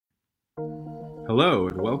Hello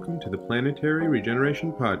and welcome to the Planetary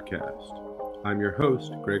Regeneration Podcast. I'm your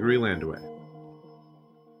host, Gregory Landaway.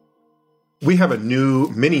 We have a new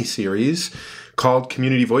mini-series called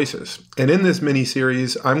Community Voices. And in this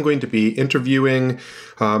mini-series, I'm going to be interviewing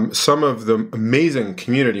some of the amazing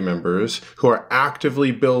community members who are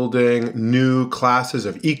actively building new classes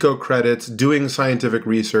of eco-credits, doing scientific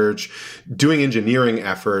research, doing engineering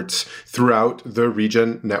efforts throughout the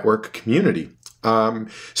Regen Network community.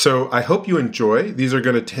 So I hope you enjoy. These are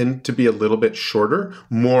going to tend to be a little bit shorter,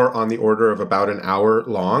 more on the order of about an hour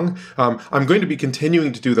long. I'm going to be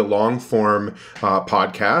continuing to do the long form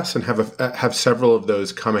podcasts and have several of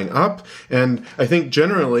those coming up. And I think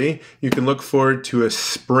generally you can look forward to a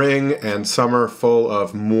spring and summer full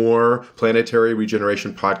of more Planetary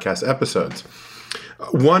Regeneration podcast episodes.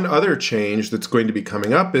 One other change that's going to be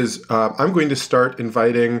coming up is I'm going to start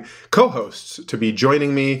inviting co-hosts to be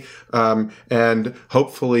joining me and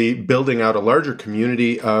hopefully building out a larger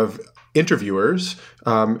community of interviewers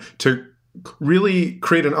to really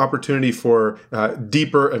create an opportunity for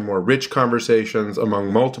deeper and more rich conversations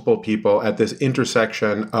among multiple people at this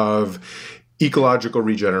intersection of ecological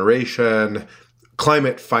regeneration,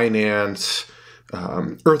 climate finance,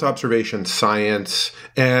 Earth observation science,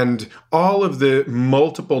 and all of the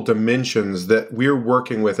multiple dimensions that we're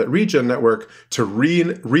working with at Regen Network to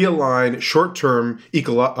realign short-term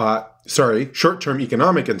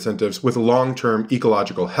economic incentives with long-term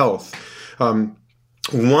ecological health.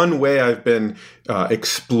 One way I've been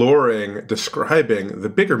describing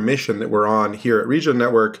the bigger mission that we're on here at Regen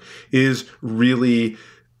Network is really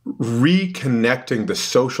reconnecting the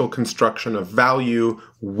social construction of value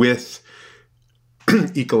with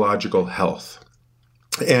ecological health.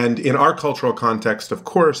 And in our cultural context, of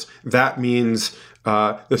course, that means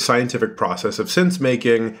the scientific process of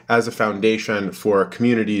sense-making as a foundation for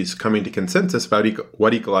communities coming to consensus about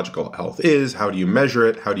what ecological health is, how do you measure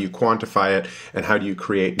it, how do you quantify it, and how do you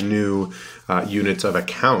create new units of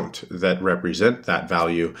account that represent that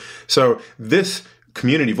value. So this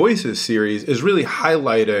Community Voices series is really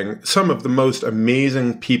highlighting some of the most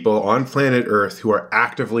amazing people on planet Earth who are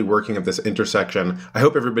actively working at this intersection. I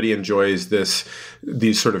hope everybody enjoys these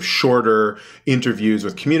sort of shorter interviews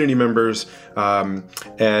with community members.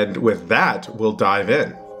 And with that, we'll dive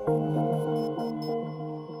in.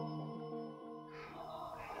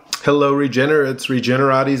 Hello, Regenerates,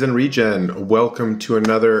 Regeneratis, and Regen. Welcome to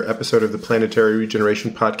another episode of the Planetary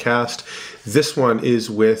Regeneration Podcast. This one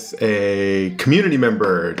is with a community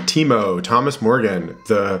member, Timo, Thomas Morgan,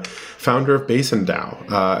 the founder of Basin DAO.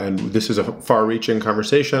 And this is a far-reaching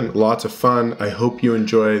conversation, lots of fun. I hope you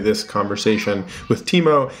enjoy this conversation with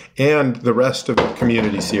Timo and the rest of the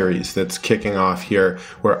community series that's kicking off here,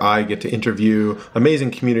 where I get to interview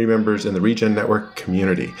amazing community members in the Regen Network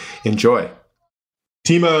community. Enjoy.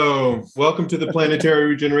 Timo, welcome to the Planetary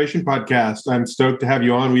Regeneration Podcast. I'm stoked to have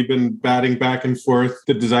you on. We've been batting back and forth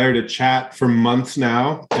the desire to chat for months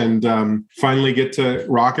now and finally get to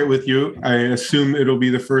rock it with you. I assume it'll be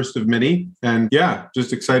the first of many. And yeah,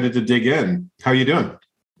 just excited to dig in. How are you doing?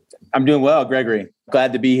 I'm doing well, Gregory.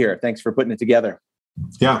 Glad to be here. Thanks for putting it together.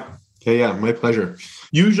 Yeah, my pleasure.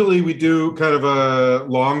 Usually we do kind of a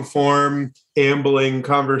long form ambling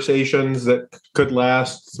conversations that could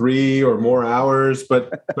last 3 or more hours.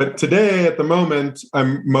 But today, at the moment,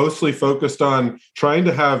 I'm mostly focused on trying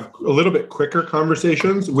to have a little bit quicker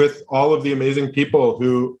conversations with all of the amazing people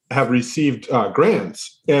who have received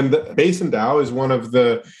grants. And Basin DAO is one of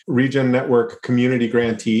the Regen Network community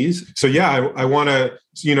grantees. So yeah, I want to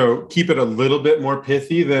keep it a little bit more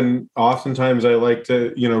pithy than oftentimes I like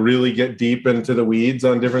to, really get deep into the weeds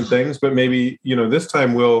on different things. But maybe, this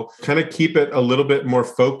time we'll kind of keep it a little bit more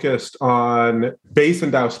focused on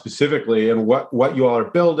Basin DAO specifically and what you all are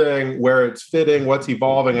building, where it's fitting, what's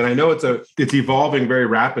evolving. And I know it's evolving very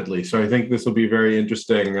rapidly. So I think this will be very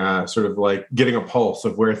interesting, sort of like getting a pulse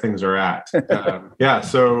of where things are at.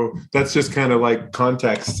 So that's just kind of like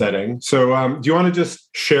context setting. So do you want to just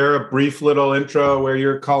share a brief little intro where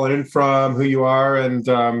you're calling in from, who you are,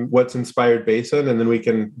 and what's inspired Basin, and then we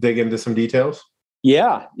can dig into some details?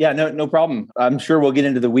 Yeah, no problem. I'm sure we'll get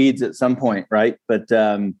into the weeds at some point, right? But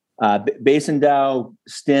Basin DAO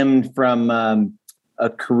stemmed from a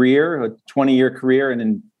 20-year career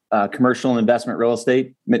in commercial and investment real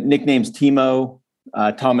estate. Nickname's Timo.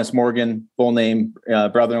 Thomas Morgan, full name.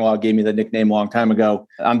 Brother-in-law gave me the nickname a long time ago.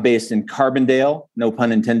 I'm based in Carbondale, no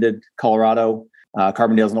pun intended, Colorado.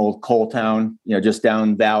 Carbondale's an old coal town, just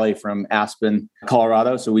down valley from Aspen,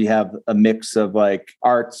 Colorado. So we have a mix of like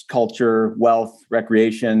arts, culture, wealth,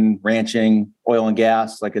 recreation, ranching, oil and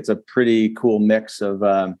gas. Like it's a pretty cool mix of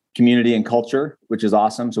community and culture, which is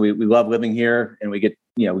awesome. So we love living here, and we get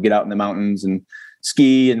we get out in the mountains and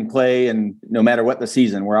ski and play, and no matter what the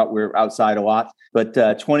season, we're outside a lot. But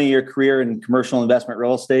 20-year career in commercial investment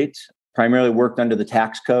real estate, primarily worked under the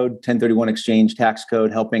tax code, 1031 exchange tax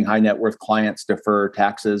code, helping high net worth clients defer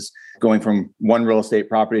taxes, going from one real estate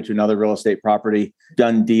property to another real estate property,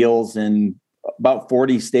 done deals in about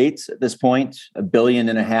 40 states at this point, $1.5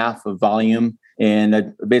 billion of volume. And I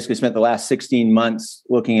basically spent the last 16 months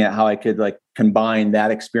looking at how I could combine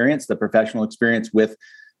that experience, the professional experience, with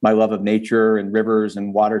my love of nature and rivers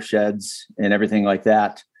and watersheds and everything like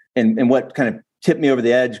that. And what kind of tipped me over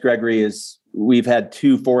the edge, Gregory, is we've had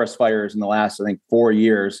 2 forest fires in the last, 4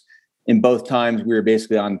 years. In both times, we were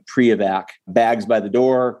basically on pre-evac, bags by the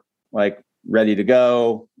door, ready to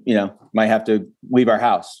go. Might have to leave our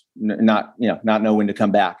house, not know when to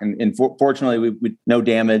come back. And fortunately, we no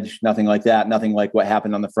damage, nothing like that, nothing like what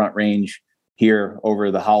happened on the Front Range here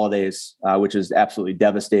over the holidays, which is absolutely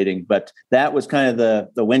devastating. But that was kind of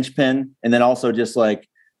the linchpin. And then also just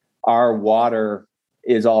our water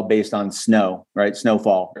is all based on snow, right?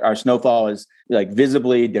 Snowfall. Our snowfall is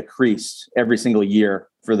visibly decreased every single year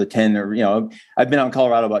for the 10 or, I've been out in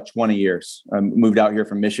Colorado about 20 years. I moved out here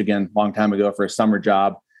from Michigan a long time ago for a summer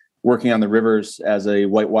job, working on the rivers as a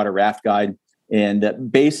whitewater raft guide.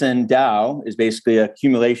 And Basin DAO is basically an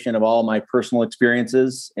accumulation of all my personal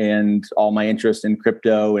experiences and all my interest in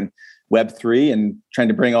crypto and Web3, and trying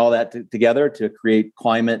to bring all that together to create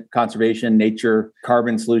climate conservation, nature,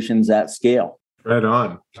 carbon solutions at scale. Right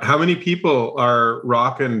on. How many people are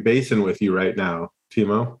rocking Basin with you right now,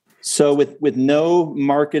 Timo? So with no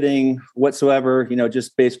marketing whatsoever,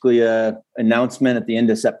 just basically a announcement at the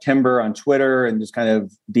end of September on Twitter and just kind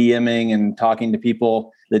of DMing and talking to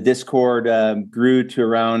people. The Discord grew to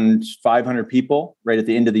around 500 people right at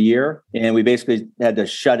the end of the year. And we basically had to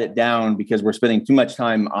shut it down because we're spending too much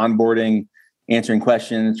time onboarding, answering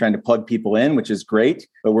questions, trying to plug people in, which is great.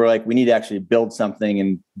 But we're we need to actually build something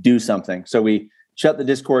and do something. So we shut the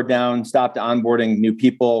Discord down, stopped onboarding new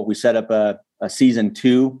people. We set up a season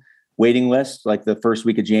 2 waiting list the first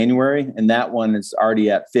week of January. And that one is already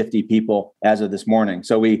at 50 people as of this morning.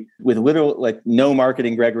 So with literal no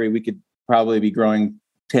marketing, Gregory, we could probably be growing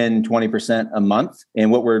 10, 20% a month. And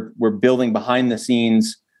what we're building behind the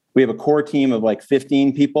scenes, we have a core team of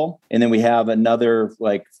 15 people. And then we have another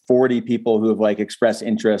 40 people who have expressed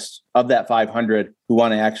interest of that 500 who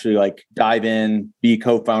want to actually dive in, be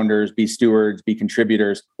co-founders, be stewards, be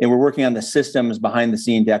contributors. And we're working on the systems behind the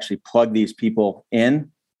scene to actually plug these people in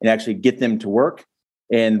and actually get them to work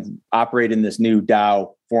and operate in this new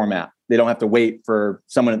DAO format. They don't have to wait for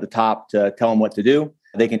someone at the top to tell them what to do.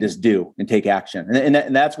 They can just do and take action.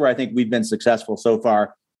 And that's where I think we've been successful so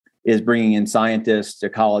far, is bringing in scientists,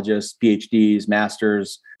 ecologists, PhDs,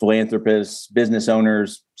 masters, philanthropists, business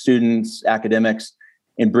owners, students, academics,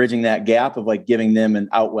 and bridging that gap of giving them an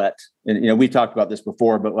outlet. And, we've talked about this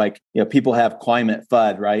before, but people have climate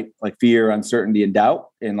FUD, right? Fear, uncertainty, and doubt,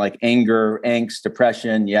 and anger, angst,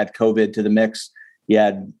 depression. You add COVID to the mix. You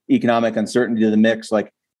add economic uncertainty to the mix.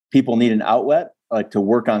 People need an outlet, to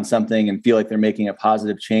work on something and feel they're making a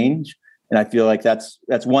positive change. And I feel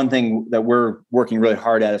that's one thing that we're working really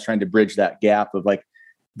hard at, is trying to bridge that gap of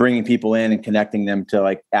bringing people in and connecting them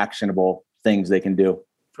to actionable things they can do.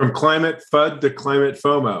 From climate FUD to climate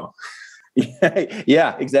FOMO.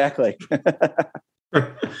 Yeah, exactly.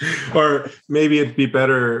 Or maybe it'd be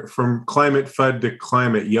better from climate FUD to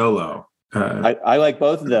climate YOLO. I like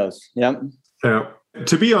both of those. Yep. Yeah.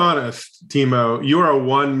 To be honest, Timo, you are a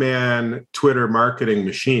one-man Twitter marketing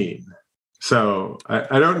machine. So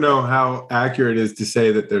I don't know how accurate it is to say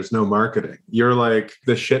that there's no marketing. You're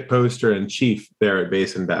the shit poster in chief there at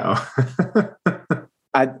Basin DAO.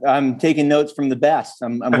 I'm taking notes from the best.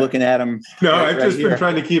 I'm looking at them. No, I've just been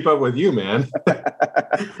trying to keep up with you, man.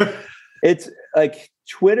 It's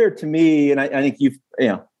Twitter to me, and I think you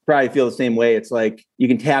probably feel the same way. It's you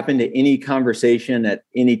can tap into any conversation at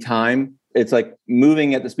any time. It's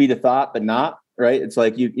moving at the speed of thought, but not. Right. It's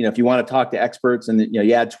if you want to talk to experts and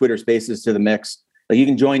you add Twitter Spaces to the mix, you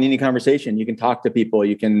can join any conversation. You can talk to people.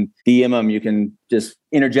 You can DM them. You can just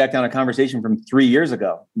interject on a conversation from 3 years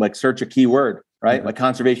ago, search a keyword, right? Mm-hmm.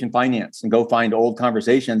 Conservation finance, and go find old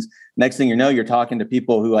conversations. Next thing you know, you're talking to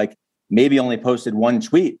people who maybe only posted one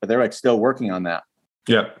tweet, but they're still working on that.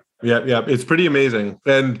 Yeah. Yeah. It's pretty amazing.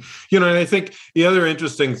 And, and I think the other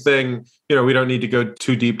interesting thing, we don't need to go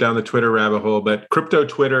too deep down the Twitter rabbit hole, but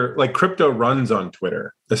crypto runs on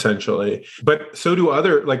Twitter, essentially. But so do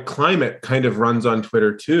other, climate kind of runs on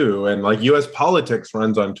Twitter too. And US politics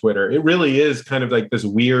runs on Twitter. It really is kind of this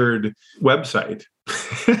weird website.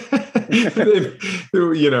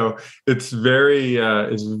 It's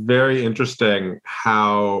very interesting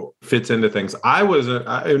how it fits into things.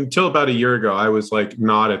 Until about a year ago, I was like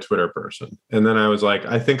not a Twitter person. And then I was like,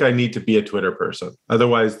 I think I need to be a Twitter person.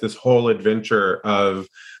 Otherwise, this whole adventure of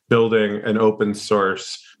building an open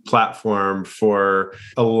source platform for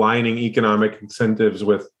aligning economic incentives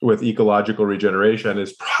with ecological regeneration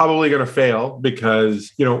is probably going to fail,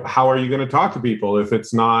 because how are you going to talk to people if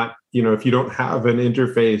it's not, if you don't have an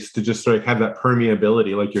interface to just sort of have that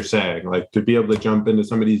permeability, like you're saying, like to be able to jump into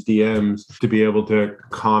somebody's DMs, to be able to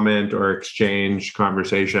comment or exchange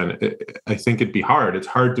conversation. I think it'd be hard. It's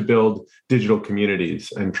hard to build digital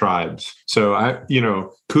communities and tribes. So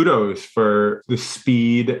kudos for the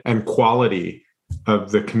speed and quality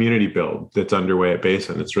of the community build that's underway at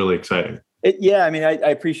Basin. It's really exciting. I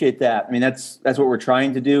appreciate that. I mean, that's what we're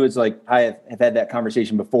trying to do. Is like, I have had that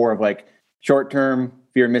conversation before of like short-term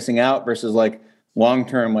fear of missing out versus like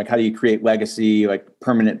long-term, like how do you create legacy, like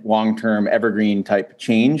permanent, long-term, evergreen type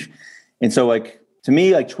change. And so like, to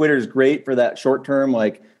me, like Twitter is great for that short-term,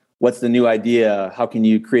 like what's the new idea? How can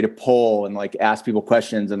you create a poll and like ask people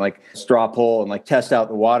questions and like straw poll and like test out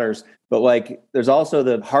the waters? But like, there's also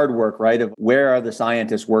the hard work, right? Of where are the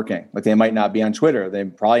scientists working? Like they might not be on Twitter. They're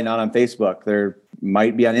probably not on Facebook. They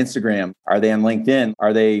might be on Instagram. Are they on LinkedIn?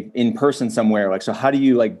 Are they in person somewhere? Like, so how do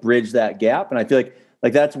you like bridge that gap? And I feel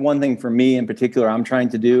like that's one thing for me in particular, I'm trying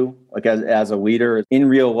to do like as a leader in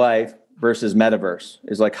real life versus metaverse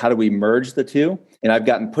is like, how do we merge the two? And I've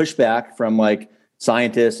gotten pushback from like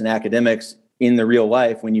scientists and academics in the real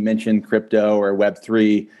life when you mention crypto or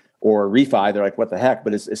Web3 or refi. They're like, what the heck?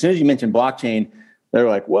 But as soon as you mention blockchain, they're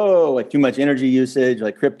like, whoa, like too much energy usage,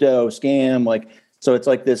 like crypto scam. Like, so it's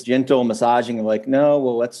like this gentle massaging of like, no,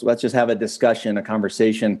 well, let's just have a discussion, a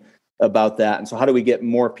conversation about that. And so how do we get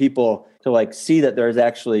more people to like see that there's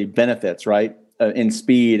actually benefits, right? In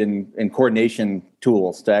speed and coordination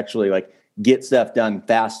tools to actually like get stuff done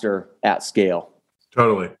faster at scale.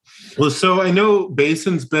 Totally. Well, so I know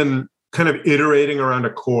Basin's been kind of iterating around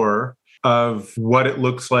a core of what it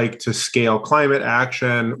looks like to scale climate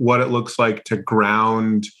action, what it looks like to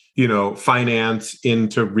ground, finance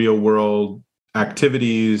into real world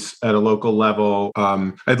activities at a local level.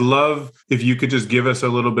 I'd love if you could just give us a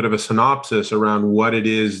little bit of a synopsis around what it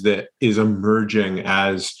is that is emerging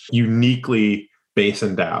as uniquely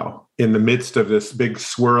Basin DAO in the midst of this big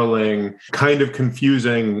swirling, kind of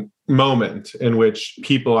confusing moment in which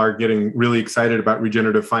people are getting really excited about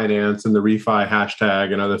regenerative finance and the refi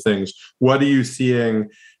hashtag and other things. What are you seeing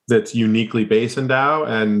that's uniquely Basin DAO?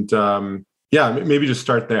 And maybe just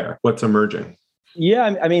start there. What's emerging?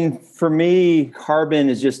 Yeah, I mean, for me, carbon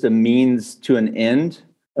is just a means to an end.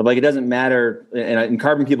 Like it doesn't matter, and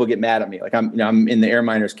carbon people get mad at me. Like I'm in the air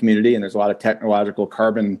miners community, and there's a lot of technological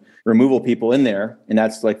carbon removal people in there, and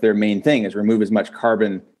that's like their main thing is remove as much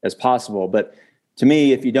carbon as possible. But to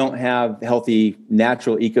me, if you don't have healthy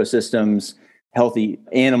natural ecosystems, healthy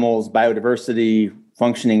animals, biodiversity,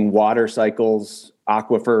 functioning water cycles,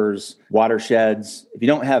 aquifers, watersheds, if you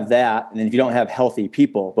don't have that, and then if you don't have healthy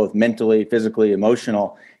people, both mentally, physically,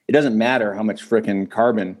 emotional, it doesn't matter how much frickin'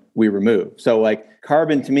 carbon we remove. So like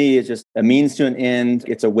carbon to me is just a means to an end.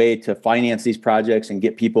 It's a way to finance these projects and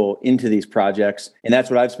get people into these projects. And that's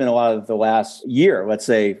what I've spent a lot of the last year, let's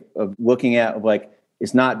say, of looking at like,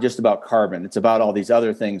 it's not just about carbon. It's about all these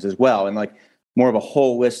other things as well. And like more of a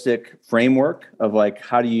holistic framework of like,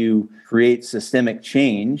 how do you create systemic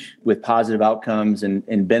change with positive outcomes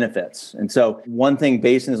and benefits? And so one thing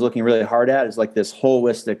Basin is looking really hard at is like this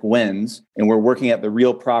holistic lens, and we're working at the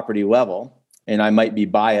real property level. And I might be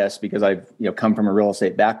biased because I've come from a real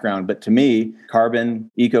estate background, but to me, carbon,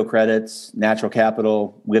 eco credits, natural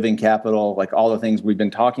capital, living capital, like all the things we've been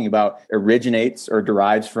talking about originates or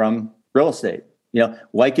derives from real estate.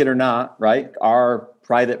 Like it or not, right? Our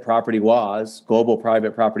private property laws, global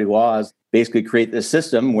private property laws, basically create this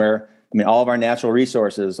system where, all of our natural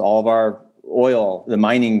resources, all of our oil, the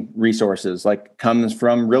mining resources, like comes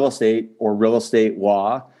from real estate or real estate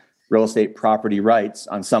law, real estate property rights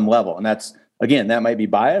on some level. And that's, again, that might be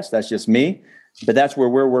biased. That's just me. But that's where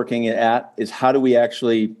we're working at is how do we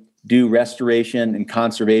actually do restoration and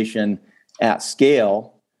conservation at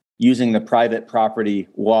scale using the private property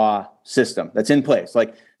law system that's in place.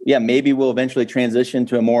 Like, yeah, maybe we'll eventually transition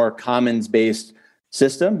to a more commons-based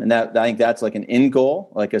system. And that I think that's like an end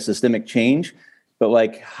goal, like a systemic change. But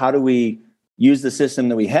like, how do we use the system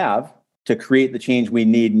that we have to create the change we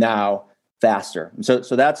need now faster? And so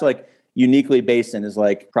that's like uniquely Basin is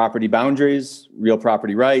like property boundaries, real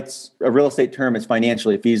property rights. A real estate term is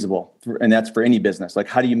financially feasible. And that's for any business. Like,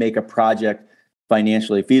 how do you make a project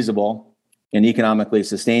financially feasible and economically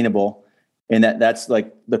sustainable? And that's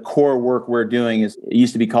like the core work we're doing. Is it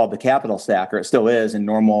used to be called the capital stack, or it still is in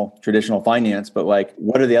normal traditional finance, but like,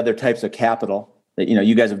 what are the other types of capital that,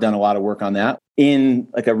 you guys have done a lot of work on that in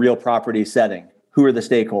like a real property setting? Who are the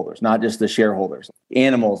stakeholders, not just the shareholders?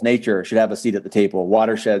 Animals, nature should have a seat at the table.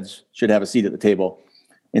 Watersheds should have a seat at the table.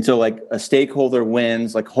 And so like a stakeholder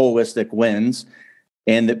wins, like holistic wins.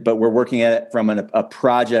 But we're working at it from a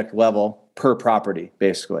project level per property,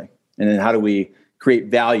 basically. And then how do we create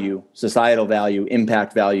value, societal value,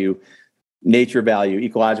 impact value, nature value,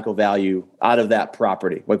 ecological value out of that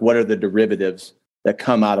property? Like, what are the derivatives that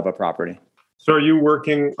come out of a property? So are you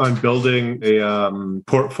working on building a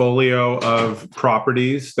portfolio of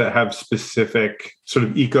properties that have specific sort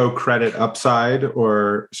of eco-credit upside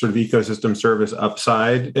or sort of ecosystem service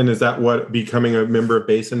upside? And is that what becoming a member of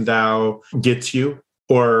BasinDAO gets you?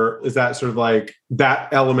 Or is that sort of like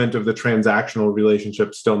that element of the transactional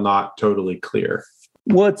relationship still not totally clear?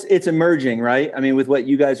 Well, it's emerging, right? I mean, with what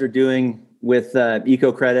you guys are doing with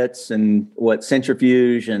eco credits and what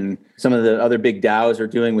Centrifuge and some of the other big DAOs are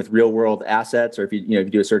doing with real world assets, or if you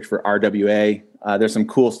do a search for RWA, there's some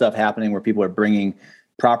cool stuff happening where people are bringing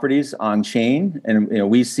properties on chain, and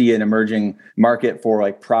we see an emerging market for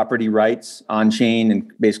like property rights on chain,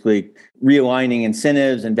 and basically realigning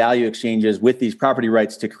incentives and value exchanges with these property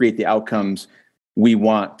rights to create the outcomes we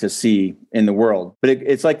want to see in the world. But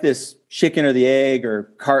it's like this chicken or the egg or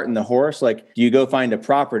cart and the horse. Like, do you go find a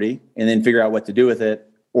property and then figure out what to do with it?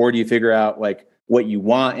 Or do you figure out like what you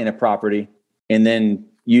want in a property and then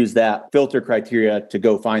use that filter criteria to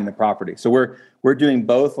go find the property? So we're doing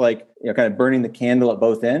both, like, kind of burning the candle at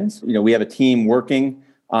both ends. We have a team working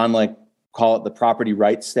on, like, call it the property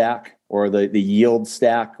rights stack or the yield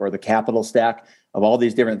stack or the capital stack of all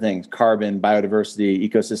these different things: carbon, biodiversity,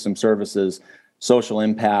 ecosystem services, social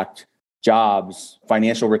impact, jobs,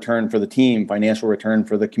 financial return for the team, financial return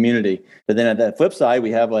for the community. But then at the flip side,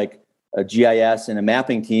 we have like a GIS and a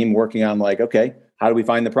mapping team working on like, okay, how do we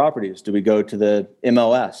find the properties? Do we go to the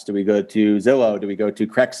MLS? Do we go to Zillow? Do we go to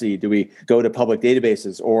Crexi? Do we go to public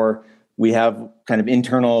databases? Or we have kind of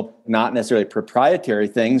internal, not necessarily proprietary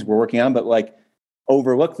things we're working on, but like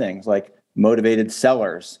overlooked things like motivated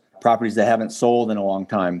sellers, properties that haven't sold in a long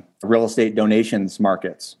time, real estate donations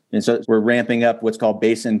markets. And so we're ramping up what's called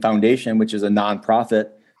Basin Foundation, which is a nonprofit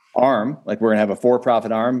arm. Like, we're going to have a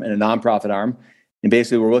for-profit arm and a nonprofit arm. And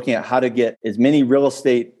basically, we're looking at how to get as many real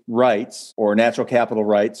estate rights or natural capital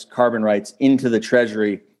rights, carbon rights into the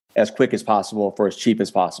treasury as quick as possible for as cheap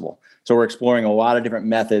as possible. So we're exploring a lot of different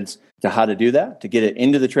methods to how to do that, to get it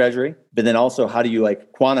into the treasury, but then also how do you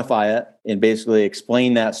like quantify it and basically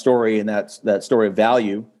explain that story and that story of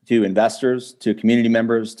value to investors, to community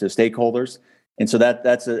members, to stakeholders. And so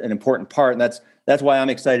that's an important part. And that's why I'm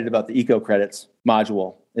excited about the eco credits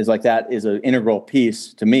module, is like that is an integral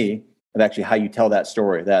piece to me of actually how you tell that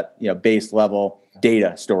story, that base level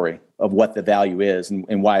data story of what the value is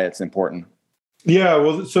and why it's important. Yeah,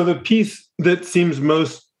 well, so the piece that seems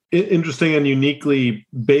most interesting and uniquely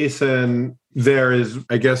Basin there is,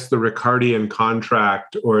 I guess, the Ricardian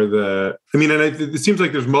contract, or it seems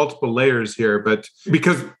like there's multiple layers here, but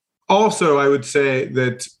because also I would say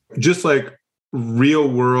that just like real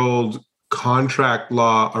world contract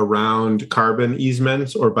law around carbon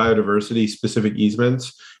easements or biodiversity specific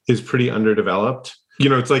easements is pretty underdeveloped.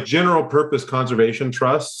 It's like general purpose conservation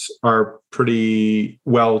trusts are pretty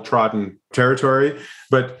well trodden territory,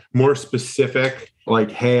 but more specific, like,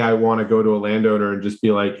 hey, I want to go to a landowner and just be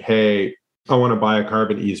like, hey, I want to buy a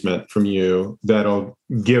carbon easement from you that'll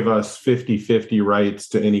give us 50-50 rights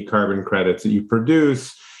to any carbon credits that you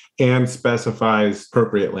produce and specifies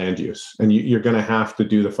appropriate land use. And you're going to have to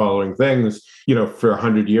do the following things, for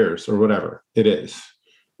 100 years or whatever it is,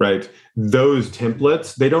 right? Those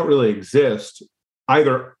templates, they don't really exist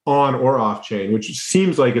either on or off chain, which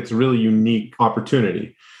seems like it's a really unique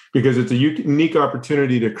opportunity, because it's a unique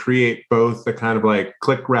opportunity to create both the kind of like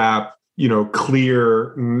click wrap,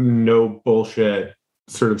 clear, no bullshit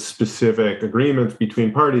sort of specific agreements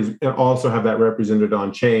between parties, and also have that represented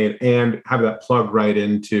on chain and have that plug right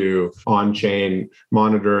into on chain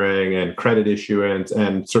monitoring and credit issuance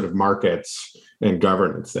and sort of markets and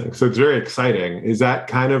governance things. So it's very exciting. Is that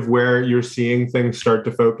kind of where you're seeing things start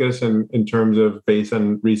to focus in terms of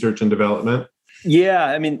Basin research and development? Yeah,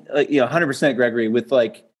 I mean, 100%, Gregory. With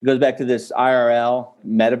like, it goes back to this IRL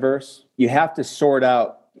metaverse. You have to sort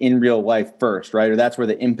out in real life first, right? Or that's where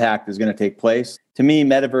the impact is going to take place. To me,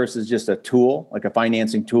 metaverse is just a tool, like a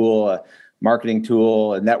financing tool, a marketing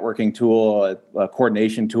tool, a networking tool, a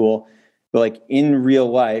coordination tool. But like in real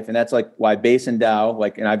life, and that's like why Base and Dow,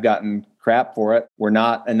 like, and I've gotten crap for it, we're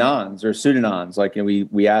not anons or pseudonymous. Like, and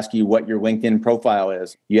we ask you what your LinkedIn profile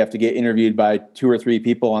is. You have to get interviewed by 2 or 3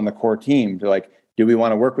 people on the core team to like, do we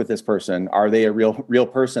want to work with this person? Are they a real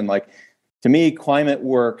person? Like, to me, climate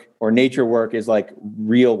work or nature work is like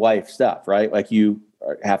real life stuff, right? Like you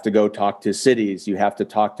have to go talk to cities, you have to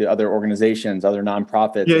talk to other organizations, other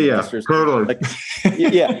nonprofits, investors. Totally. Like,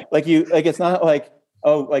 like it's not like,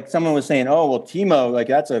 oh, like someone was saying, oh, well, Timo, like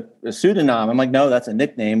that's a pseudonym. I'm like, no, that's a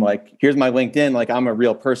nickname. Like, here's my LinkedIn. Like, I'm a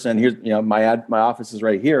real person. Here's, my office is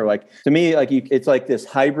right here. Like, to me, like it's like this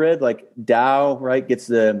hybrid, like Dow, right?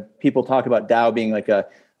 People talk about Dow being like a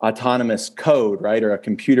autonomous code, right? Or a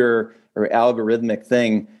computer or algorithmic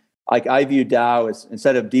thing. Like, I view Dow as,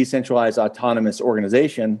 instead of decentralized autonomous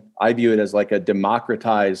organization, I view it as like a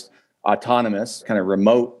democratized autonomous kind of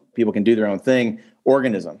remote, people can do their own thing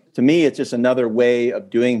organism. To me, it's just another way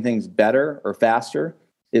of doing things better or faster.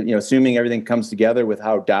 Assuming everything comes together with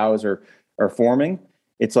how DAOs are forming,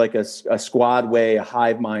 it's like a squad way, a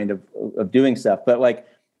hive mind of doing stuff. But like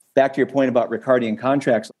back to your point about Ricardian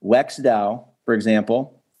contracts, LexDAO, for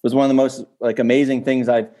example, was one of the most like amazing things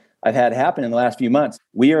I've had happen in the last few months.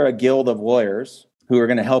 We are a guild of lawyers who are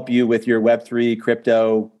going to help you with your Web3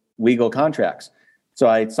 crypto legal contracts. So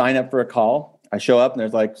I sign up for a call. I show up and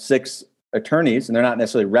there's like 6 attorneys, and they're not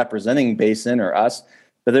necessarily representing Basin or us,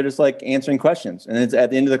 but they're just like answering questions. And it's at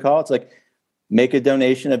the end of the call, it's like, make a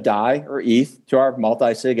donation of DAI or ETH to our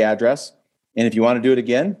multi-sig address. And if you want to do it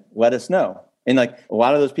again, let us know. And like a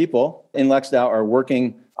lot of those people in LexDAO are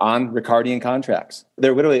working on Ricardian contracts.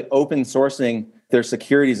 They're literally open sourcing their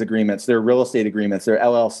securities agreements, their real estate agreements, their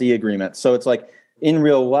LLC agreements. So it's like in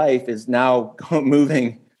real life is now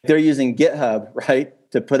moving. They're using GitHub, right,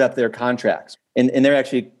 to put up their contracts. And they're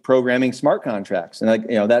actually programming smart contracts. And like,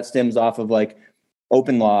 that stems off of like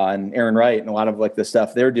OpenLaw and Aaron Wright and a lot of like the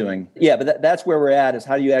stuff they're doing. Yeah, but that's where we're at, is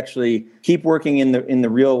how do you actually keep working in the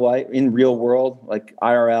real life, in real world, like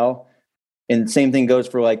IRL. And the same thing goes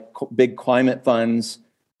for like big climate funds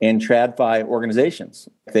and TradFi organizations.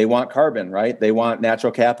 They want carbon, right? They want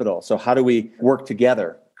natural capital. So how do we work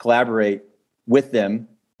together, collaborate with them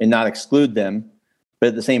and not exclude them, but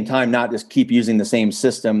at the same time, not just keep using the same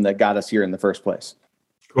system that got us here in the first place?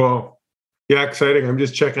 Cool. Yeah, exciting. I'm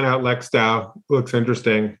just checking out LexDAO. Looks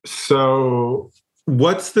interesting. So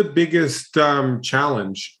what's the biggest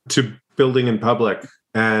challenge to building in public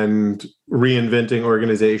and reinventing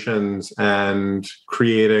organizations and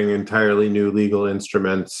creating entirely new legal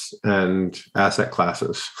instruments and asset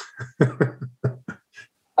classes?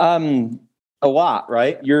 A lot,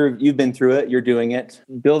 right? You've been through it. You're doing it.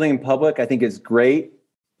 Building in public, I think, is great,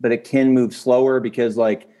 but it can move slower because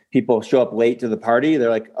like people show up late to the party.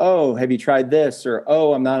 They're like, "Oh, have you tried this?" Or,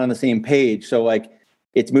 "Oh, I'm not on the same page." So like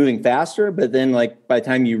it's moving faster, but then like by the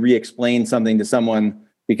time you re-explain something to someone,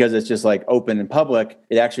 because it's just like open and public,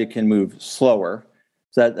 it actually can move slower.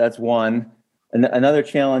 So that's one. And another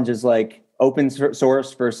challenge is like open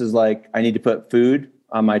source versus like I need to put food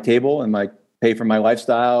on my table and like pay for my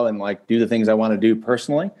lifestyle and like do the things I want to do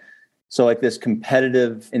personally. So like this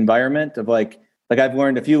competitive environment of like I've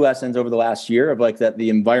learned a few lessons over the last year of like that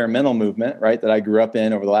the environmental movement, right, that I grew up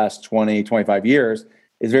in over the last 20, 25 years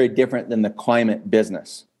is very different than the climate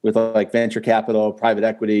business with like venture capital, private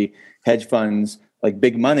equity, hedge funds, like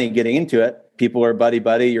big money getting into it. People are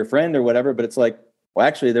buddy, your friend or whatever, but it's like, well,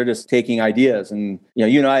 actually they're just taking ideas. And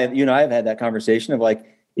you and I have had that conversation of like,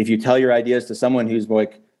 if you tell your ideas to someone who's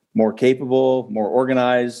like more capable, more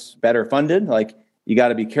organized, better funded, like you got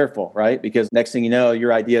to be careful, right? Because next thing you know,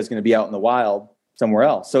 your idea is going to be out in the wild somewhere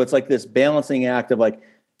else. So it's like this balancing act of like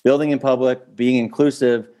building in public, being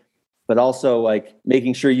inclusive, but also like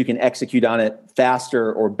making sure you can execute on it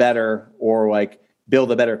faster or better, or like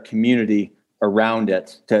build a better community around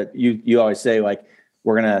it. You always say like,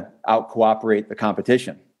 we're going to out cooperate the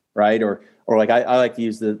competition, right? Or like I like to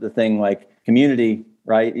use the thing like community,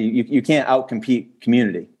 right? You can't out compete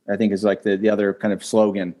community, I think is like the other kind of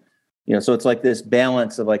slogan. So it's like this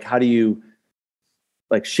balance of like, how do you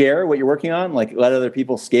like share what you're working on, like let other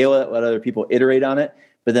people scale it, let other people iterate on it,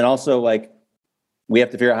 but then also like we have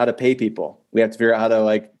to figure out how to pay people. We have to figure out how to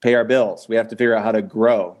like pay our bills. We have to figure out how to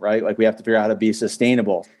grow, right? Like we have to figure out how to be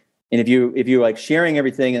sustainable. And if you like sharing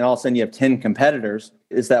everything and all of a sudden you have 10 competitors,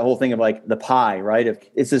 it's that whole thing of like the pie, right?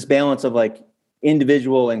 It's this balance of like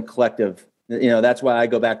individual and collective. That's why I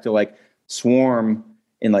go back to like swarm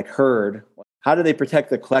and like herd. How do they protect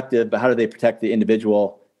the collective, but how do they protect the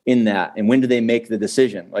individual in that? And when do they make the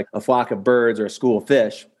decision? Like a flock of birds or a school of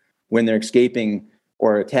fish, when they're escaping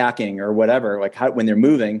or attacking or whatever, like when they're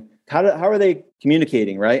moving, how are they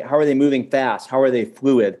communicating, right? How are they moving fast? How are they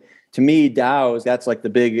fluid? to me, DAOs, that's like the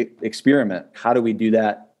big experiment. How do we do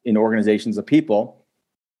that in organizations of people,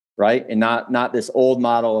 right? And not this old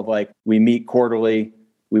model of like, we meet quarterly,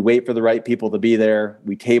 we wait for the right people to be there,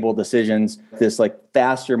 we table decisions, this like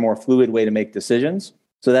faster, more fluid way to make decisions.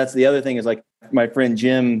 So that's the other thing is like my friend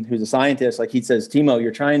Jim, who's a scientist, like he says, Timo,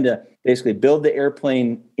 you're trying to basically build the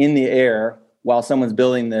airplane in the air while someone's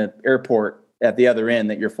building the airport at the other end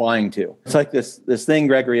that you're flying to. It's like this thing,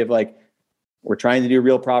 Gregory, of like, we're trying to do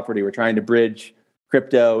real property. We're trying to bridge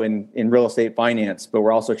crypto in real estate finance, but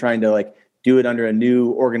we're also trying to like do it under a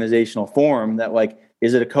new organizational form that like,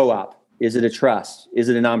 is it a co-op? Is it a trust? Is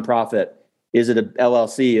it a nonprofit? Is it a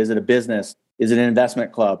LLC? Is it a business? Is it an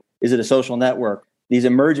investment club? Is it a social network? These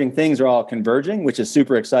emerging things are all converging, which is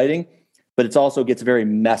super exciting, but it also gets very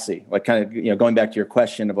messy. Like kind of, going back to your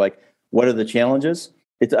question of like, what are the challenges?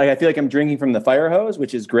 I feel like I'm drinking from the fire hose,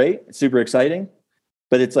 which is great. It's super exciting,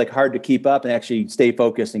 but it's like hard to keep up and actually stay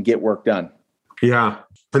focused and get work done. Yeah.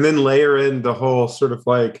 And then layer in the whole sort of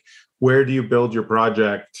like, where do you build your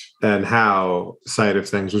project and how side of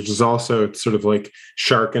things, which is also sort of like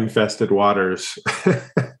shark infested waters.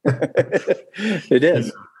 It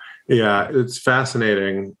is. Yeah, it's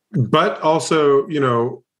fascinating. But also,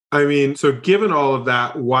 so given all of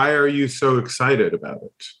that, why are you so excited about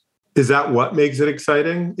it? Is that what makes it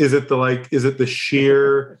exciting? Is it the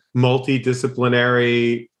sheer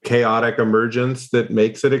multidisciplinary chaotic emergence that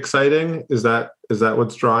makes it exciting? Is that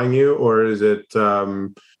what's drawing you? Or is it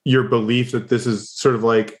your belief that this is sort of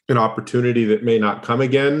like an opportunity that may not come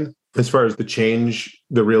again as far as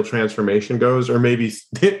the real transformation goes, or maybe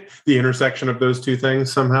the intersection of those two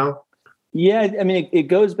things somehow? Yeah, I mean, it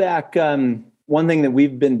goes back. One thing that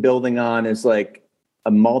we've been building on is like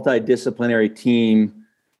a multidisciplinary team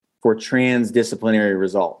for transdisciplinary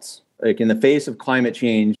results. Like in the face of climate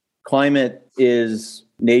change, climate is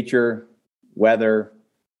nature, weather,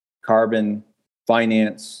 carbon,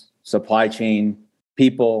 finance, supply chain,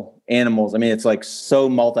 people, animals. I mean, it's like so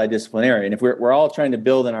multidisciplinary. And if we're all trying to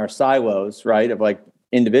build in our silos, right, of like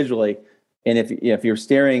individually, and if you're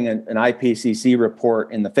staring an IPCC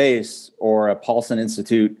report in the face or a Paulson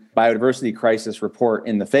Institute biodiversity crisis report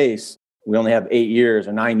in the face, we only have 8 years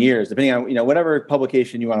or 9 years, depending on, whatever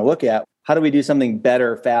publication you want to look at. How do we do something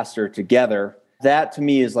better, faster together? That to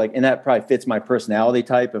me is like, and that probably fits my personality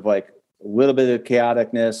type of like a little bit of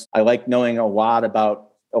chaoticness. I like knowing a lot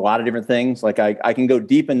about a lot of different things. Like I can go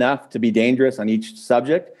deep enough to be dangerous on each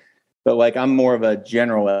subject, but like I'm more of a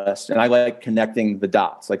generalist and I like connecting the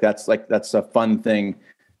dots. That's a fun thing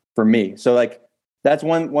for me. So like that's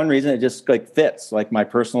one reason it just like fits, like my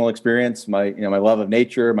personal experience, my love of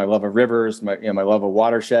nature, my love of rivers, my love of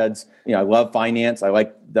watersheds. I love finance. I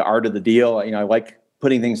like the art of the deal. I like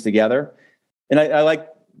putting things together, and I like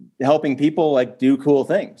helping people like do cool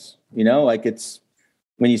things. Like it's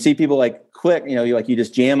when you see people like click, you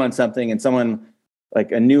just jam on something and someone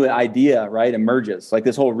like a new idea, right, emerges. Like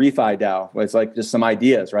this whole refi DAO, where it's like just some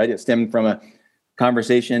ideas, right? It stemmed from a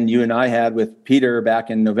conversation you and I had with Peter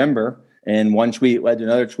back in November. And one tweet led to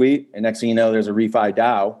another tweet. And next thing you know, there's a refi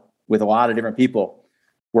DAO with a lot of different people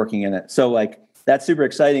working in it. So like, that's super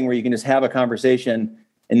exciting where you can just have a conversation.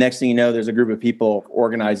 And next thing you know, there's a group of people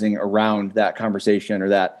organizing around that conversation or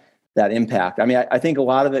that impact. I mean, I think a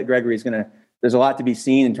lot of it, Gregory, there's a lot to be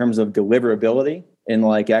seen in terms of deliverability and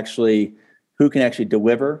like actually who can actually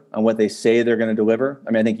deliver on what they say they're going to deliver.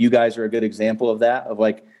 I mean, I think you guys are a good example of that, of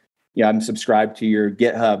like, I'm subscribed to your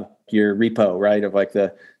GitHub, your repo, right? Of like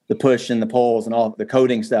the push and the polls and all the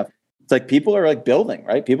coding stuff. It's like people are like building,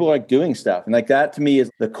 right? People are like doing stuff. And like that to me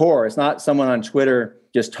is the core. It's not someone on Twitter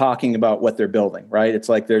just talking about what they're building, right? It's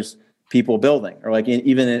like there's people building, or like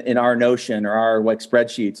even in our Notion or our like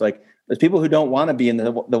spreadsheets, like there's people who don't want to be in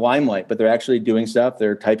the limelight, but they're actually doing stuff.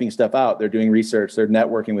 They're typing stuff out. They're doing research. They're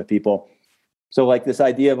networking with people. So like this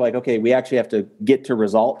idea of like, okay, we actually have to get to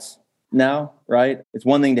results now, right? It's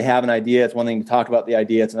one thing to have an idea. It's one thing to talk about the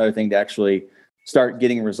idea. It's another thing to actually start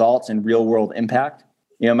getting results and real world impact.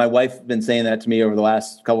 My wife's been saying that to me over the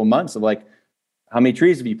last couple of months of like, how many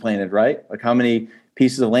trees have you planted, right? Like how many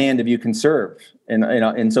pieces of land have you conserved?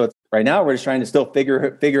 And so it's, right now we're just trying to still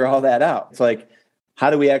figure all that out. It's like, how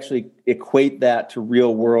do we actually equate that to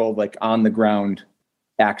real world, like on the ground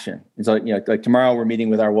action? And so, like tomorrow we're meeting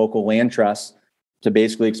with our local land trusts to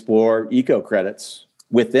basically explore eco credits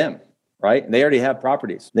with them. Right? They already have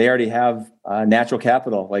properties. They already have natural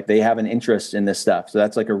capital. Like they have an interest in this stuff. So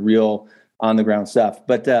that's like a real on the ground stuff.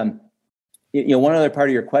 But, one other part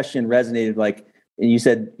of your question resonated, like, and you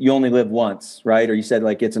said you only live once, right? Or you said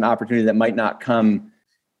like, it's an opportunity that might not come.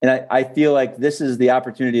 And I feel like this is the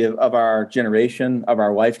opportunity of our generation, of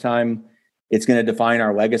our lifetime. It's going to define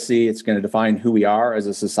our legacy. It's going to define who we are as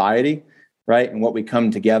a society, right? And what we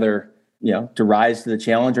come together, to rise to the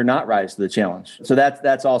challenge or not rise to the challenge. So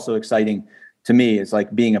that's also exciting to me. It's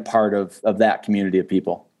like being a part of that community of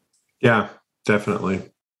people. Yeah, definitely.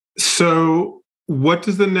 So what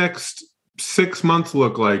does the next 6 months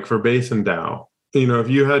look like for Basin DAO? If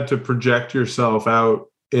you had to project yourself out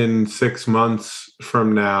in 6 months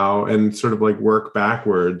from now and sort of like work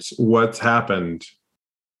backwards, what's happened?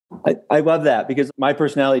 I love that because my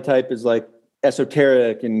personality type is like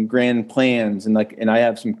esoteric and grand plans. And I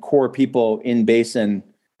have some core people in Basin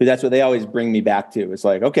who that's what they always bring me back to. It's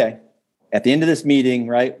like, okay, at the end of this meeting,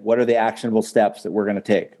 right, what are the actionable steps that we're going to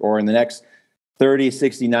take? Or in the next 30,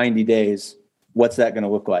 60, 90 days, what's that going to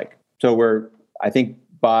look like? So I think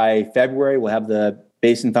by February, we'll have the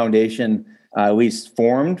Basin Foundation at least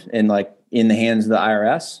formed and like in the hands of the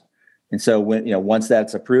IRS. And so once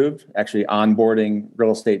that's approved, actually onboarding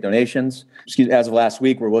real estate donations. As of last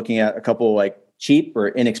week, we're looking at a couple like cheap or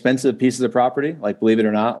inexpensive pieces of property, like believe it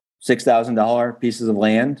or not, $6,000 pieces of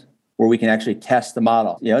land where we can actually test the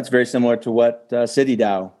model. It's very similar to what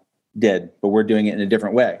CityDAO did, but we're doing it in a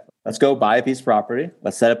different way. Let's go buy a piece of property.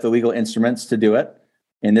 Let's set up the legal instruments to do it.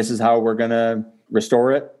 And this is how we're going to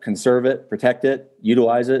restore it, conserve it, protect it,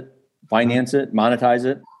 utilize it, finance it, monetize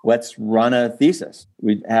it. Let's run a thesis.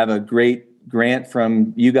 We have a great grant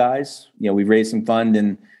from you guys. We've raised some fund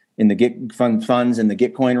in the funds in the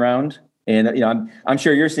Gitcoin round. And I'm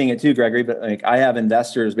sure you're seeing it too, Gregory, but like I have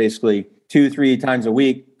investors basically 2-3 times a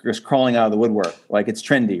week just crawling out of the woodwork. Like it's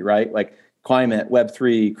trendy, right? Like climate,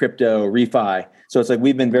 Web3, crypto, refi. So it's like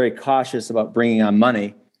we've been very cautious about bringing on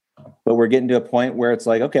money, but we're getting to a point where it's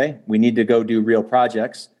like, okay, we need to go do real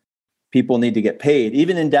projects. People need to get paid,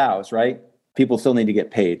 even in DAOs, right? People still need to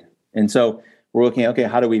get paid. And so we're looking at, okay,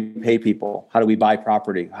 how do we pay people? How do we buy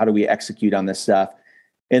property? How do we execute on this stuff?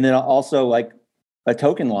 And then also like a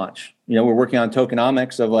token launch. We're working on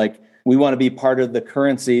tokenomics of like, we want to be part of the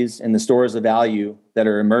currencies and the stores of value that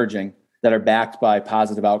are emerging, that are backed by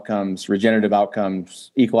positive outcomes, regenerative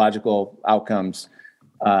outcomes, ecological outcomes,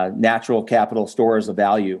 natural capital stores of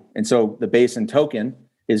value. And so the Basin token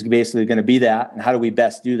is basically going to be that. And how do we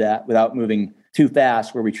best do that without moving too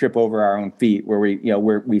fast where we trip over our own feet, where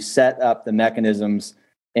we set up the mechanisms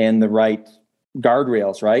and the right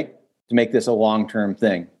guardrails, right, to make this a long-term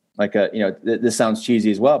thing. Like this sounds cheesy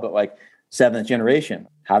as well, but like seventh generation,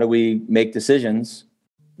 how do we make decisions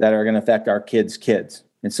that are going to affect our kids' kids?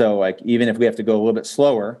 And so like even if we have to go a little bit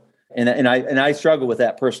slower, and I struggle with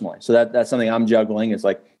that personally. So that's something I'm juggling is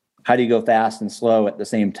like, how do you go fast and slow at the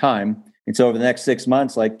same time? And so over the next 6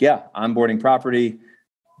 months, onboarding property,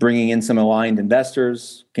 bringing in some aligned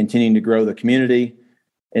investors, continuing to grow the community,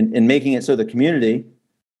 and making it so the community,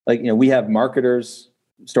 we have marketers,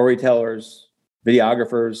 storytellers,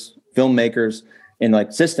 videographers, filmmakers, and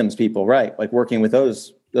like systems people, right? Like working with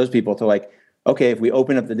those people to like, okay, if we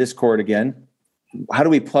open up the Discord again, how do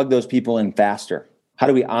we plug those people in faster? How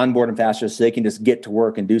do we onboard them faster so they can just get to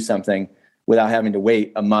work and do something without having to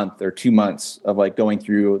wait a month or 2 months of like going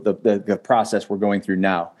through the process we're going through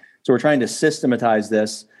now? So we're trying to systematize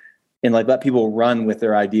this and like let people run with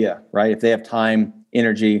their idea, right? If they have time,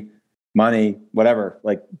 energy, money, whatever,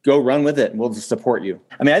 like go run with it and we'll just support you.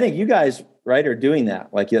 I mean, I think you guys, right, are doing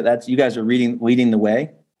that. Like that's, you guys are leading the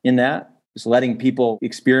way in that, just letting people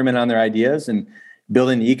experiment on their ideas and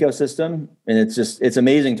building the ecosystem. And it's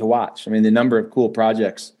amazing to watch. I mean, the number of cool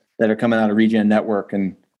projects that are coming out of Regen Network.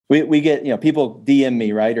 And we get, people DM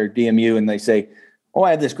me, right, or DM you, and they say, oh,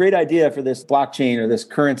 I have this great idea for this blockchain or this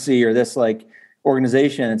currency or this like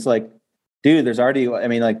organization. It's like, dude, there's already,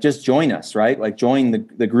 just join us, right? Like join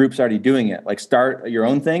the groups already doing it. Like start your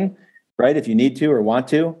own thing, right? If you need to or want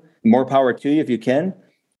to, more power to you if you can.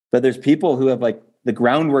 But there's people who have like, the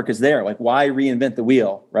groundwork is there. Like why reinvent the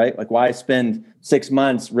wheel, right? Like why spend 6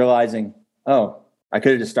 months realizing, oh, I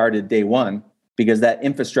could have just started day one, because that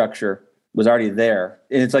infrastructure was already there.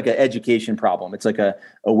 And it's like an education problem. It's like a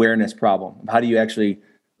awareness problem. How do you actually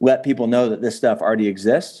let people know that this stuff already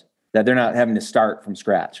exists, that they're not having to start from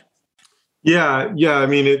scratch? Yeah. I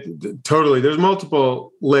mean, totally. There's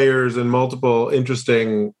multiple layers and multiple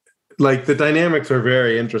interesting, like the dynamics are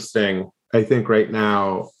very interesting, I think, right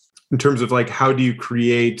now, in terms of like, how do you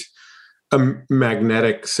create a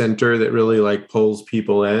magnetic center that really like pulls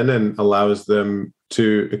people in and allows them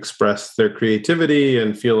to express their creativity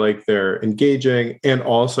and feel like they're engaging, and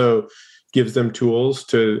also gives them tools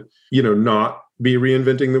to, not be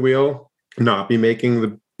reinventing the wheel, not be making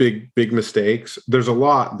the big mistakes. There's a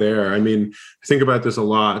lot there. I mean, I think about this a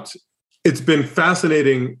lot. It's been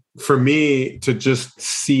fascinating for me to just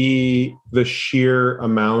see the sheer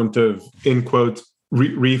amount of, in quotes,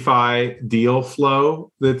 refi deal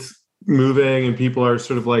flow that's moving, and people are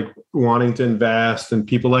sort of like wanting to invest, and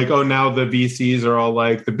people like, oh, now the VCs are all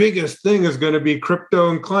like, the biggest thing is going to be crypto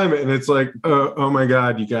and climate. And it's like, oh my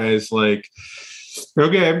God, you guys, like,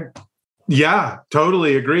 okay, yeah,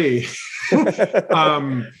 totally agree.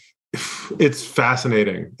 It's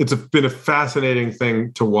fascinating. It's been a fascinating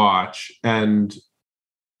thing to watch. And,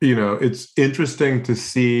 it's interesting to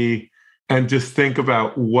see and just think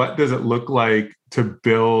about what does it look like to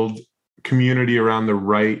build community around the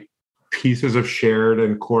right pieces of shared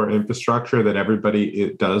and core infrastructure that everybody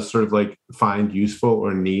it does sort of like find useful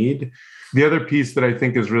or need. The other piece that I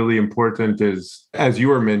think is really important is, as you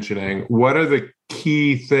were mentioning, what are the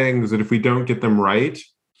key things that if we don't get them right,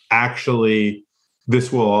 actually,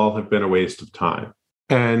 this will all have been a waste of time.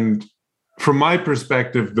 And from my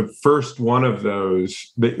perspective, the first one of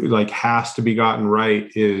those that like has to be gotten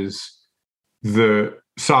right is the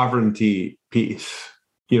sovereignty piece.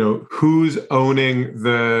 Who's owning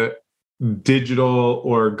the digital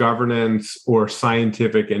or governance or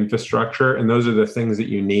scientific infrastructure? And those are the things that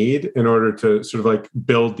you need in order to sort of like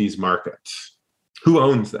build these markets. Who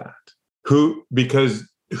owns that? Because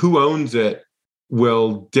who owns it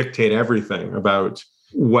will dictate everything about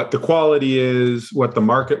what the quality is, what the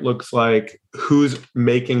market looks like, who's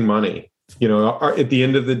making money. At the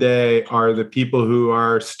end of the day, are the people who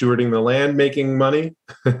are stewarding the land making money?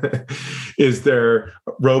 Is there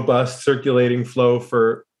robust circulating flow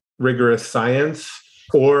for rigorous science?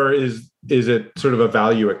 Or is it sort of a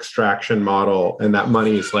value extraction model, and that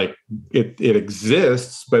money is like, it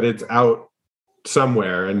exists, but it's out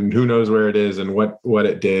somewhere and who knows where it is and what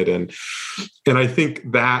it did. And I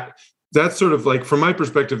think that's sort of like, from my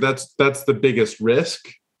perspective, that's the biggest risk,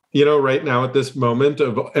 right now at this moment,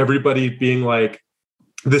 of everybody being like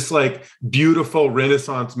this like beautiful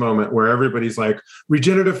Renaissance moment where everybody's like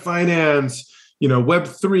regenerative finance,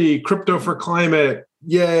 Web3, crypto for climate,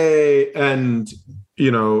 yay. And,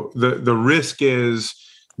 the risk is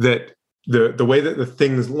that the way that the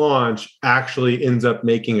things launch actually ends up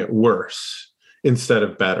making it worse instead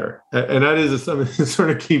of better. And that is something that sort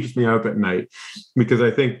of keeps me up at night, because I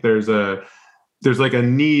think there's like a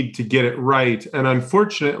need to get it right. And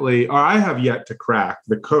unfortunately, I have yet to crack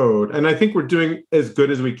the code. And I think we're doing as good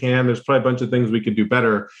as we can. There's probably a bunch of things we could do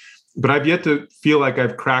better, but I've yet to feel like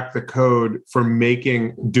I've cracked the code for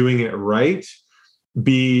doing it right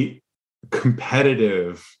be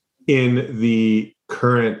competitive in the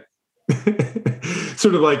current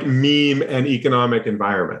sort of like meme and economic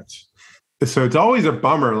environment. So it's always a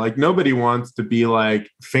bummer. Like, nobody wants to be like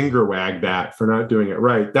finger wagged at for not doing it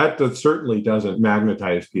right. That certainly doesn't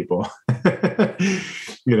magnetize people.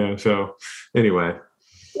 So anyway.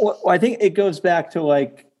 Well, I think it goes back to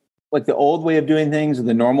like the old way of doing things, or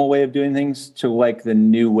the normal way of doing things, to like the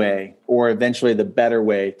new way, or eventually the better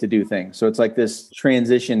way to do things. So it's like this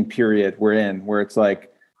transition period we're in, where it's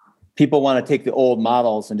like people want to take the old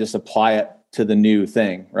models and just apply it to the new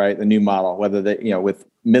thing, right? The new model, whether they, with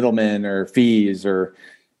middlemen or fees or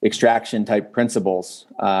extraction type principles,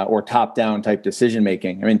 or top down type decision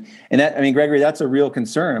making. Gregory, that's a real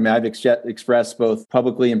concern. I've expressed both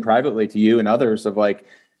publicly and privately to you and others of like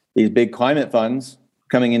these big climate funds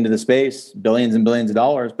coming into the space, billions and billions of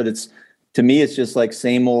dollars. But to me, it's just like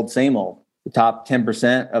same old. The top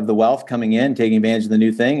 10% of the wealth coming in, taking advantage of the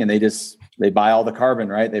new thing, and they buy all the carbon,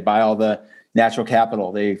 right? They buy all the natural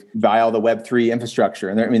capital. They buy all the Web3 infrastructure.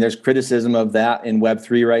 And there's criticism of that in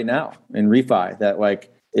Web3 right now, in refi, that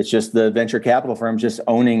like, it's just the venture capital firms just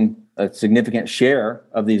owning a significant share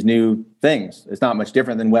of these new things. It's not much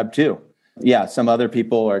different than Web2. Yeah, some other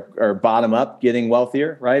people are bottom up getting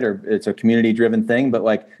wealthier, right? Or it's a community driven thing, but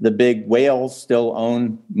like the big whales still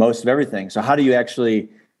own most of everything. So how do you actually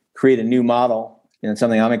create a new model?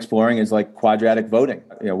 Something I'm exploring is like quadratic voting,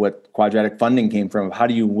 what quadratic funding came from. How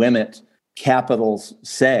do you limit capital's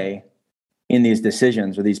say in these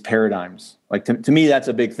decisions or these paradigms? Like to me, that's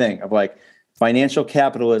a big thing of like financial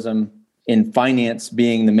capitalism in finance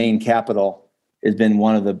being the main capital has been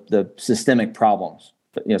one of the systemic problems.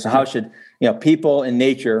 So how should, people in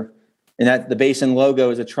nature, and that the Basin logo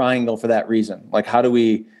is a triangle for that reason. Like, how do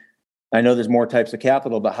we, I know there's more types of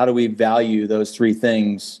capital, but how do we value those three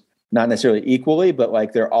things, not necessarily equally, but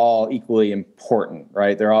like they're all equally important,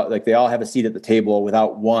 right? They're all like, they all have a seat at the table.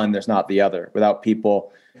 Without one, there's not the other. Without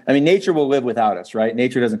people, nature will live without us, right?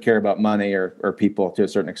 Nature doesn't care about money or people to a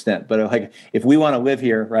certain extent. But like, if we want to live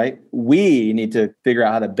here, right, we need to figure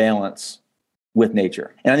out how to balance with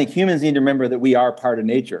nature. And I think humans need to remember that we are part of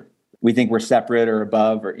nature. We think we're separate or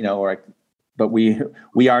above, but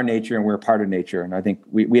we are nature and we're part of nature. And I think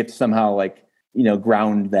we have to somehow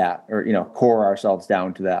ground that or, core ourselves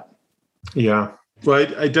down to that. Yeah. Well,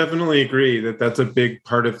 I definitely agree that that's a big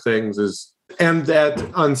part of things and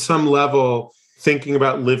that on some level, thinking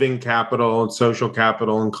about living capital and social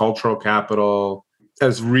capital and cultural capital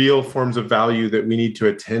as real forms of value that we need to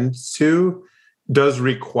attend to does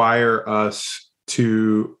require us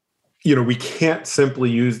to, we can't simply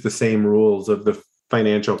use the same rules of the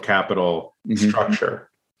financial capital structure.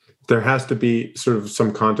 There has to be sort of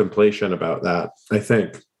some contemplation about that, I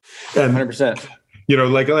think. And 100%.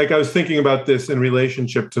 Like I was thinking about this in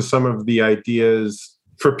relationship to some of the ideas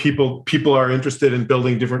for people are interested in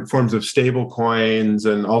building different forms of stable coins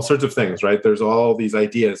and all sorts of things, right? There's all these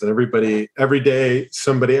ideas, and every day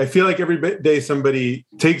somebody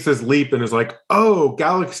takes this leap and is like, oh,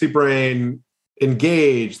 Galaxy Brain,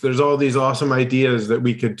 engage. There's all these awesome ideas that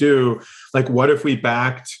we could do. Like, what if we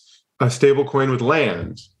backed a stable coin with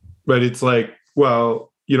land? But it's like,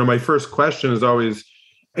 well, my first question is always,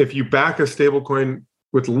 if you back a stable coin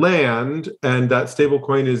with land and that stable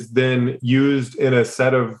coin is then used in a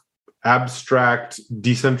set of abstract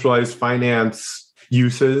decentralized finance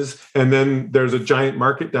uses, and then there's a giant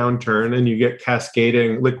market downturn and you get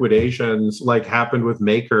cascading liquidations like happened with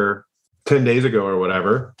Maker 10 days ago or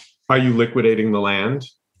whatever, are you liquidating the land?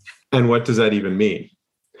 And what does that even mean?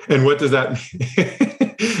 And what does that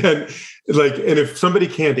mean? And if somebody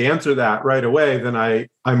can't answer that right away, then I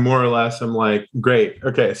more or less am like, great,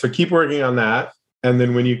 okay, so keep working on that. And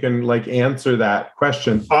then when you can answer that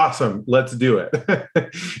question, awesome, let's do it.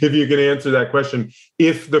 If you can answer that question,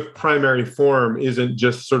 if the primary form isn't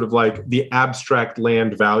just sort of like the abstract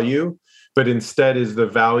land value, but instead is the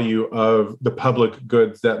value of the public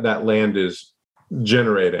goods that land is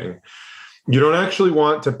generating. You don't actually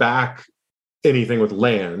want to back anything with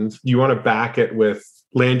land. You want to back it with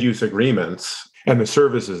land use agreements and the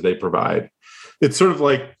services they provide. It's sort of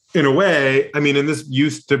like, in a way, and this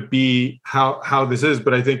used to be how this is,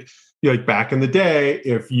 but I think back in the day,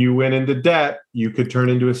 if you went into debt, you could turn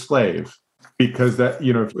into a slave because that,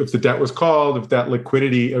 if the debt was called, if that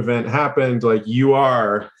liquidity event happened, you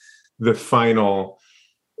are the final,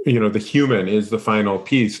 the human is the final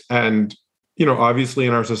piece. And, obviously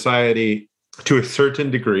in our society, to a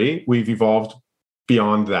certain degree, we've evolved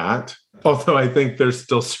beyond that. Although I think there's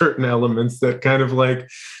still certain elements that kind of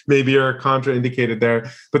maybe are contraindicated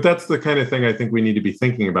there. But that's the kind of thing I think we need to be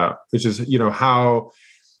thinking about, which is, how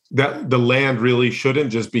that the land really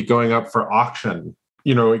shouldn't just be going up for auction.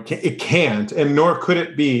 It can't, and nor could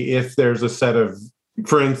it be if there's a set of,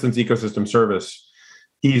 for instance, ecosystem service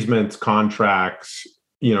easements, contracts,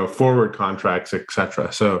 forward contracts, et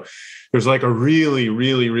cetera. So there's a really,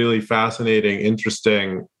 really, really fascinating,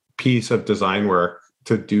 interesting piece of design work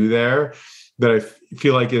to do there that I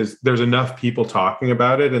feel like there's enough people talking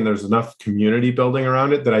about it and there's enough community building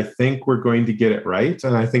around it that I think we're going to get it right.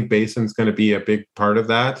 And I think Basin's going to be a big part of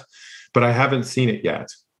that, but I haven't seen it yet.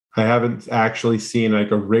 I haven't actually seen a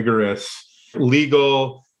rigorous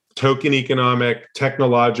legal, token economic,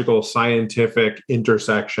 technological, scientific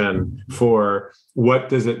intersection for what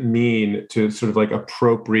does it mean to sort of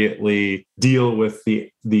appropriately deal with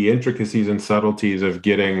the intricacies and subtleties of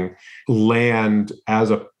getting land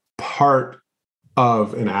as a part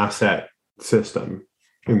of an asset system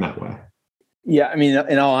in that way. Yeah.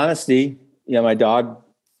 In all honesty, my dog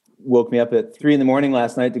woke me up at 3 a.m.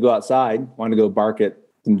 last night to go outside, wanted to go bark at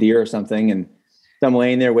some deer or something. And so I'm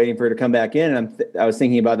laying there waiting for her to come back in. And I was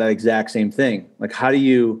thinking about that exact same thing. How do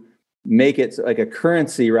you make it so a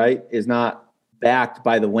currency, right, is not backed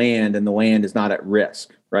by the land and the land is not at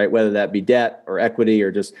risk, right? Whether that be debt or equity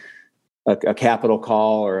or just a capital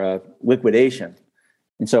call or a liquidation.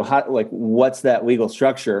 And so what's that legal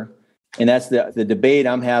structure? And that's the debate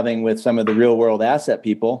I'm having with some of the real world asset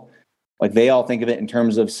people. They all think of it in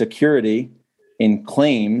terms of security in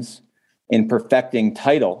claims in perfecting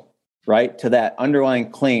title, right? To that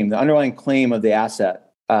underlying claim, the underlying claim of the asset.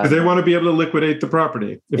 They want to be able to liquidate the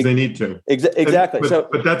property if they need to. Exactly.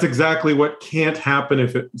 But that's exactly what can't happen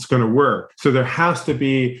if it's going to work. So there has to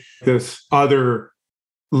be this other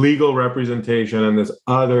legal representation and this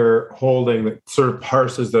other holding that sort of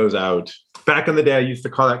parses those out. Back in the day, I used to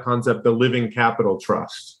call that concept the living capital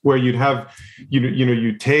trust, where you'd have,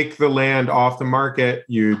 you take the land off the market,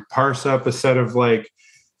 you'd parse up a set of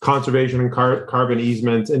conservation and carbon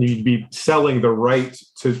easements, and you'd be selling the right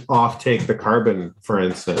to offtake the carbon, for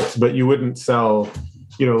instance, but you wouldn't sell,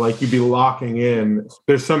 you'd be locking in.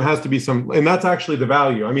 Has to be some, and that's actually the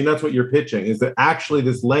value. That's what you're pitching, is that actually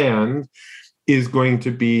this land is going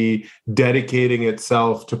to be dedicating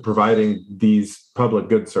itself to providing these public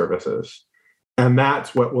good services. And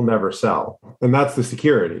that's what will never sell. And that's the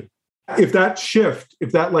security. If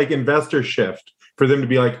that investor shift for them to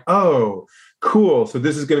be oh, cool, so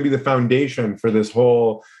this is going to be the foundation for this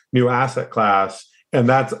whole new asset class, and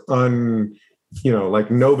that's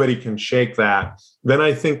like nobody can shake that, then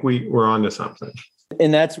I think we're onto something.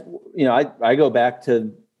 And that's, I go back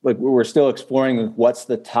to, like, we're still exploring what's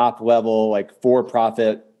the top level, like,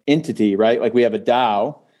 for-profit entity, right? Like, we have a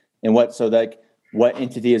DAO, and what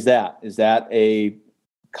entity is that? Is that a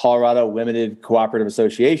Colorado Limited Cooperative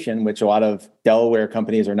Association, which a lot of Delaware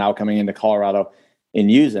companies are now coming into Colorado and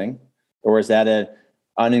using? Or is that a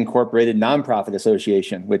unincorporated nonprofit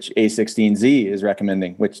association, which A16Z is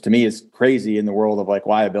recommending, which to me is crazy in the world of, like,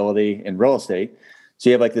 liability and real estate. So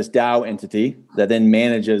you have, like, this DAO entity that then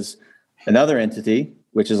manages another entity,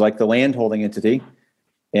 which is like the land holding entity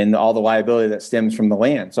and all the liability that stems from the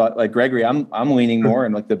land. So, like, Gregory, I'm leaning more,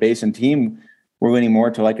 and, like, the Basin team, we're leaning more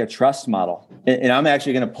to, like, a trust model. And I'm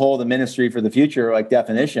actually going to pull the Ministry for the Future, like,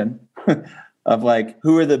 definition of, like,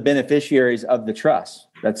 who are the beneficiaries of the trust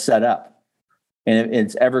that's set up. And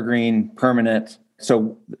it's evergreen, permanent.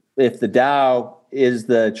 So if the DAO is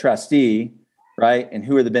the trustee, right, and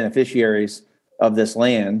who are the beneficiaries of this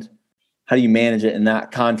land, how do you manage it in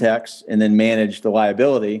that context, and then manage the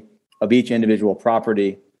liability of each individual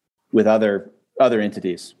property with other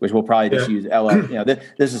entities, which we'll probably just use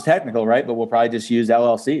this is technical, right? But we'll probably just use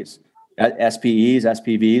LLCs, SPEs,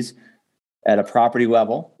 SPVs at a property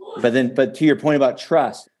level. But to your point about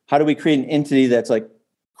trust, how do we create an entity that's, like,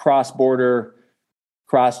 cross-border,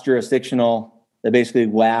 cross-jurisdictional, that basically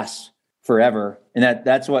lasts forever? And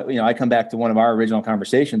that's what, I come back to one of our original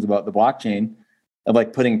conversations about the blockchain, of,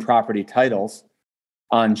 like, putting property titles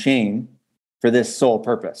on chain for this sole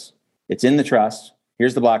purpose. It's in the trust.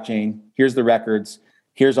 Here's the blockchain. Here's the records.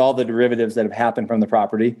 Here's all the derivatives that have happened from the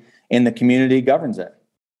property, and the community governs it.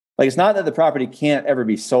 Like, it's not that the property can't ever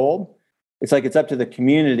be sold. It's like, it's up to the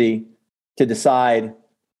community to decide,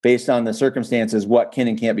 based on the circumstances, what can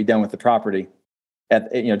and can't be done with the property,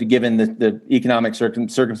 given the economic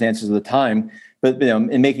circumstances of the time, but,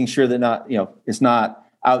 and making sure that it's not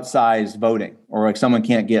outsized voting, or, like, someone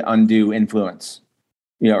can't get undue influence,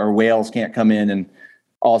 or whales can't come in and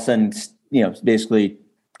all of a sudden, basically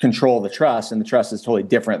control the trust, and the trust is totally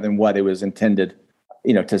different than what it was intended,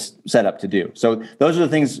 to set up to do. So those are the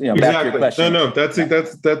things, exactly. Back to your question. No,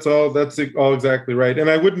 that's all exactly right.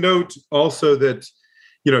 And I would note also that,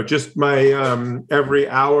 just my every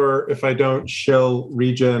hour, if I don't shill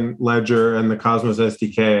Regen, Ledger, and the Cosmos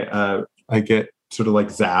SDK, I get sort of, like,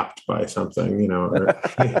 zapped by something,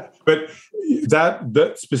 but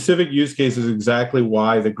that specific use case is exactly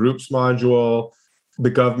why the groups module,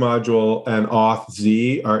 the Gov module, and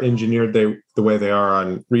Auth-Z are engineered the way they are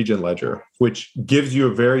on Regen Ledger, which gives you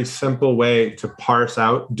a very simple way to parse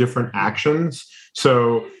out different actions.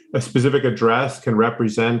 So a specific address can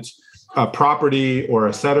represent a property or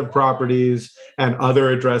a set of properties, and other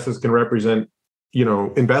addresses can represent,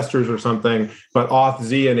 investors or something. But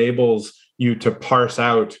Auth-Z enables you to parse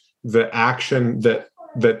out the action that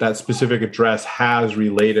specific address has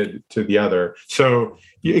related to the other. So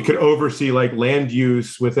it could oversee, like, land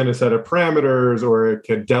use within a set of parameters, or it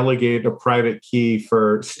could delegate a private key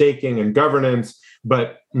for staking and governance,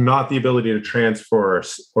 but not the ability to transfer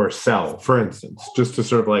or sell, for instance, just to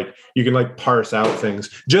sort of, like, you can, like, parse out things,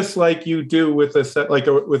 just like you do with a set, like,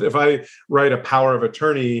 if I write a power of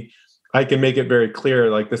attorney, I can make it very clear,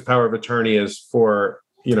 like, this power of attorney is for,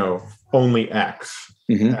 only X,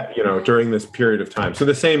 during this period of time. So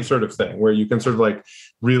the same sort of thing, where you can sort of, like,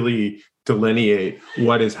 really delineate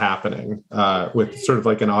what is happening with sort of,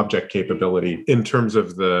 like, an object capability in terms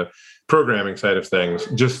of the programming side of things,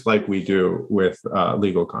 just like we do with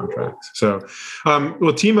legal contracts. So,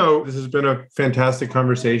 well, Timo, this has been a fantastic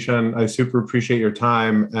conversation. I super appreciate your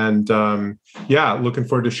time, and looking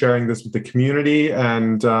forward to sharing this with the community.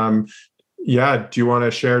 And do you want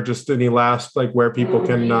to share just any last, like, where people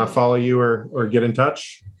can follow you or get in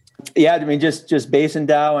touch? Yeah, I mean, just Basin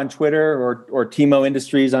DAO on Twitter, or Timo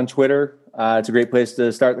Industries on Twitter. It's a great place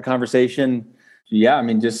to start the conversation. Yeah, I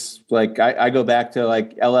mean, just, like, I go back to,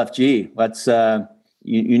 like, LFG. Let's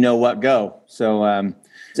what go. So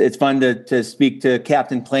it's fun to speak to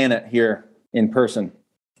Captain Planet here in person.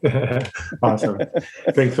 Awesome.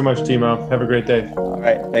 Thanks so much, Timo. Have a great day. All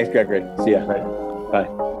right. Thanks, Gregory. See ya. Bye.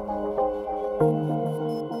 Bye.